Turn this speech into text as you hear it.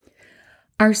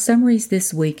Our summaries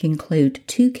this week include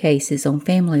 2 cases on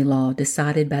family law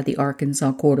decided by the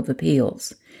Arkansas Court of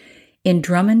Appeals. In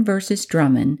Drummond v.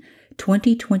 Drummond,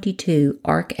 2022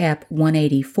 Ark. App.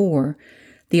 184,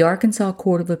 the Arkansas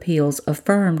Court of Appeals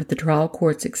affirmed the trial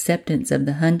court's acceptance of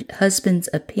the husband's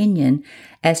opinion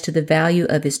as to the value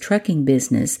of his trucking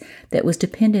business that was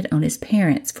dependent on his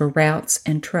parents for routes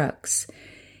and trucks.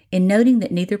 In noting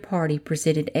that neither party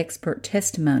presented expert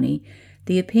testimony,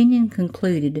 the opinion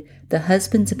concluded the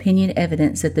husband's opinion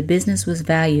evidence that the business was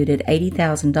valued at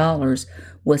 $80,000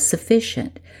 was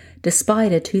sufficient,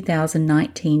 despite a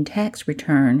 2019 tax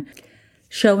return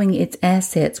showing its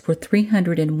assets were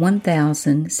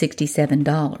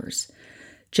 $301,067.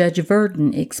 Judge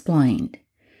Verdon explained.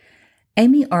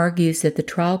 Amy argues that the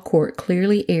trial court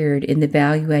clearly erred in the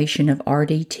valuation of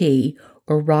RDT,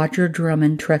 or Roger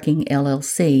Drummond Trucking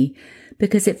LLC,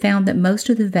 because it found that most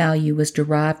of the value was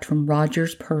derived from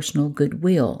Roger's personal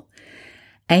goodwill.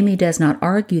 Amy does not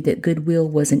argue that goodwill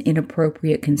was an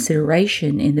inappropriate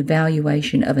consideration in the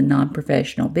valuation of a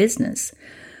non-professional business.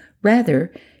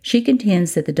 Rather, she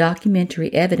contends that the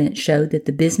documentary evidence showed that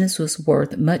the business was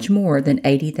worth much more than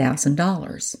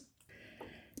 $80,000.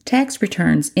 Tax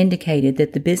returns indicated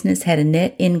that the business had a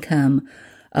net income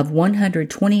of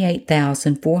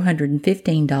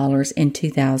 $128,415 in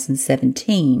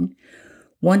 2017,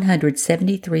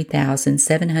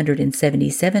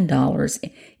 $173,777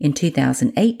 in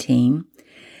 2018,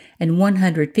 and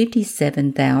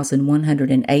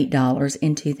 $157,108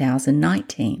 in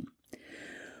 2019.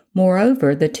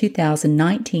 Moreover, the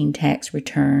 2019 tax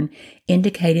return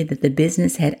indicated that the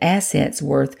business had assets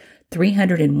worth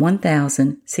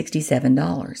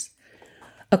 $301,067.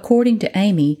 According to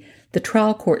Amy, the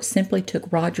trial court simply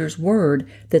took Roger's word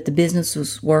that the business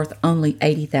was worth only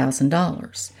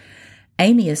 $80,000.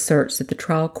 Amy asserts that the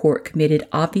trial court committed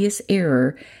obvious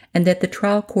error and that the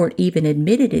trial court even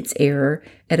admitted its error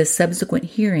at a subsequent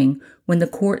hearing when the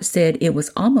court said it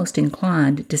was almost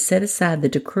inclined to set aside the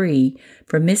decree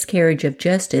for miscarriage of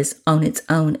justice on its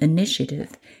own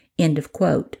initiative. End of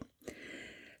quote.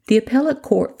 The appellate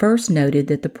court first noted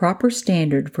that the proper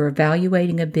standard for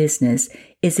evaluating a business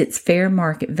is its fair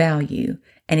market value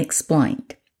and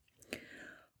explained.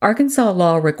 Arkansas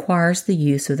law requires the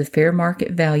use of the fair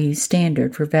market value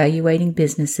standard for valuating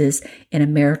businesses in a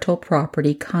marital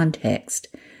property context.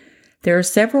 There are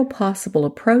several possible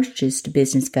approaches to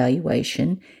business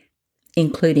valuation,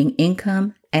 including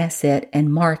income, asset,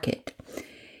 and market.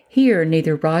 Here,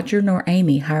 neither Roger nor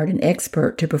Amy hired an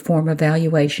expert to perform a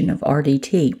valuation of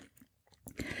RDT.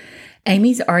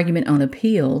 Amy's argument on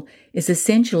appeal is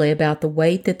essentially about the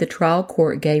weight that the trial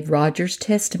court gave Roger's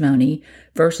testimony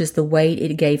versus the weight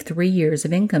it gave 3 years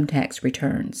of income tax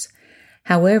returns.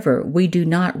 However, we do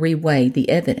not reweigh the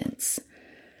evidence.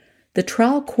 The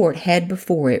trial court had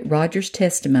before it Roger's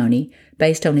testimony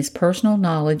based on his personal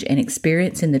knowledge and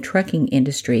experience in the trucking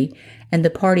industry and the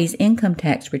party's income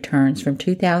tax returns from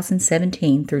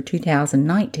 2017 through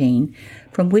 2019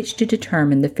 from which to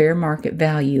determine the fair market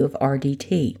value of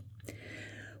RDT.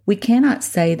 We cannot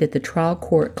say that the trial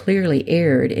court clearly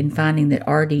erred in finding that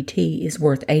RDT is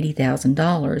worth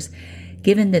 $80,000,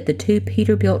 given that the 2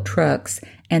 Peterbilt trucks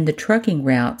and the trucking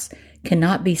routes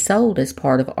cannot be sold as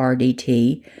part of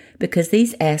RDT because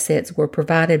these assets were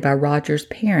provided by Roger's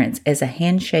parents as a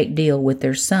handshake deal with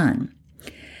their son.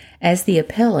 As the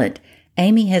appellant,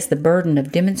 Amy has the burden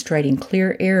of demonstrating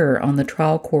clear error on the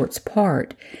trial court's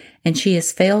part, and she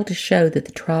has failed to show that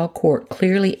the trial court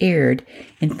clearly erred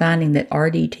in finding that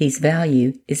RDT's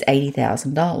value is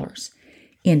 $80,000.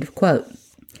 End of quote.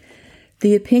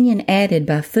 The opinion added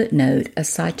by footnote a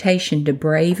citation to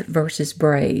Brave v.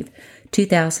 Brave,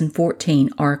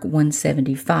 2014 Ark.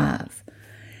 175,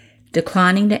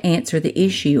 declining to answer the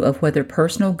issue of whether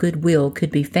personal goodwill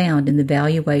could be found in the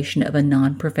valuation of a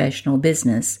non-professional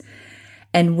business,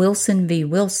 and Wilson v.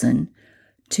 Wilson,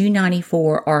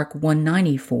 294 Ark.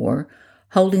 194,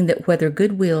 holding that whether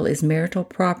goodwill is marital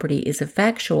property is a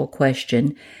factual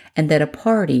question and that a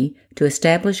party, to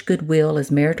establish goodwill as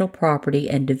marital property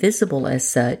and divisible as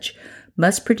such,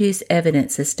 must produce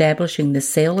evidence establishing the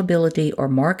saleability or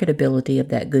marketability of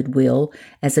that goodwill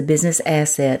as a business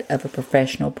asset of a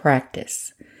professional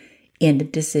practice. End of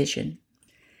decision.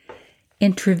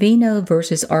 In Trevino v.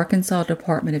 Arkansas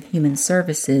Department of Human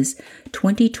Services,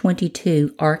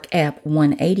 2022 Ark. App.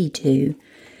 182,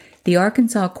 the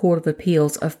Arkansas Court of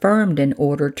Appeals affirmed an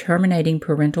order terminating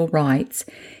parental rights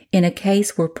in a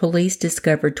case where police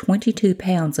discovered 22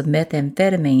 pounds of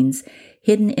methamphetamines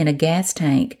hidden in a gas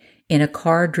tank in a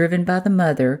car driven by the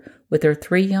mother with her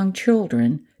 3 young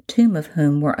children, 2 of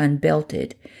whom were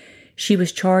unbelted. She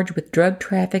was charged with drug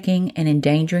trafficking and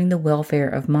endangering the welfare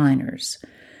of minors.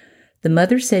 The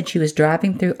mother said she was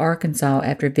driving through Arkansas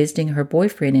after visiting her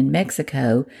boyfriend in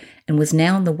Mexico and was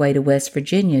now on the way to West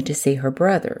Virginia to see her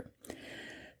brother.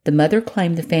 The mother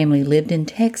claimed the family lived in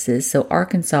Texas, so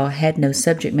Arkansas had no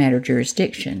subject matter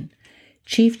jurisdiction.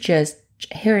 Chief Judge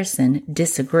Harrison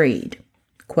disagreed.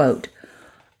 Quote,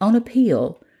 on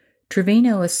appeal,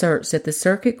 Trevino asserts that the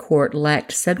circuit court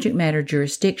lacked subject matter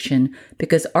jurisdiction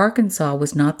because Arkansas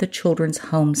was not the children's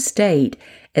home state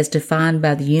as defined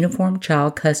by the Uniform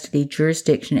Child Custody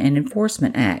Jurisdiction and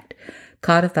Enforcement Act,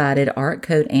 codified at Art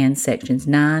Code Ann Sections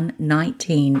 9,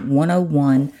 19,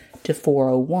 101 to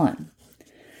 401.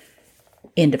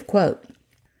 End of quote.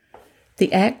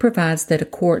 The Act provides that a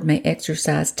court may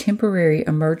exercise temporary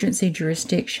emergency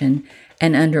jurisdiction,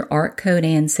 and under Art Code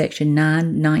Ann Section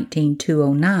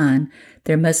 9-19-209,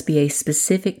 there must be a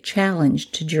specific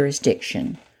challenge to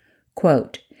jurisdiction.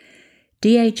 Quote,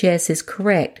 DHS is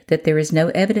correct that there is no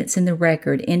evidence in the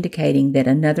record indicating that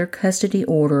another custody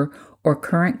order or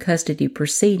current custody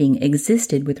proceeding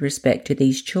existed with respect to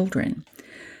these children.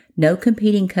 No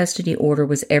competing custody order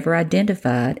was ever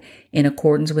identified in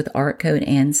accordance with Art Code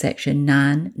Ann Section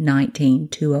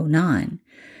 9-19-209.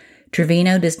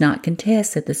 Trevino does not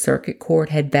contest that the circuit court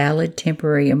had valid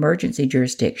temporary emergency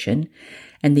jurisdiction,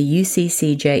 and the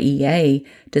UCCJEA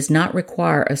does not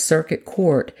require a circuit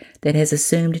court that has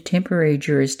assumed temporary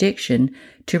jurisdiction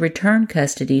to return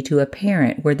custody to a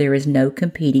parent where there is no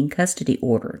competing custody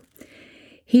order.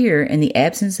 Here, in the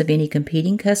absence of any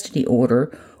competing custody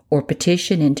order or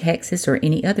petition in Texas or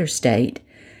any other state,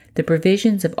 the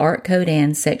provisions of Art Code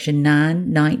Ann Section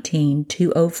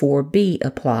 9-19-204B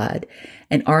applied,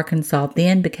 and Arkansas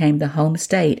then became the home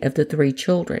state of the three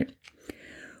children.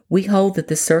 We hold that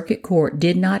the circuit court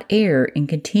did not err in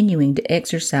continuing to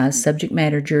exercise subject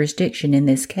matter jurisdiction in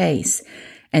this case,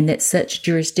 and that such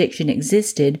jurisdiction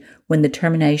existed when the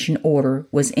termination order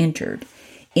was entered.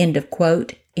 End of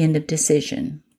quote, end of decision.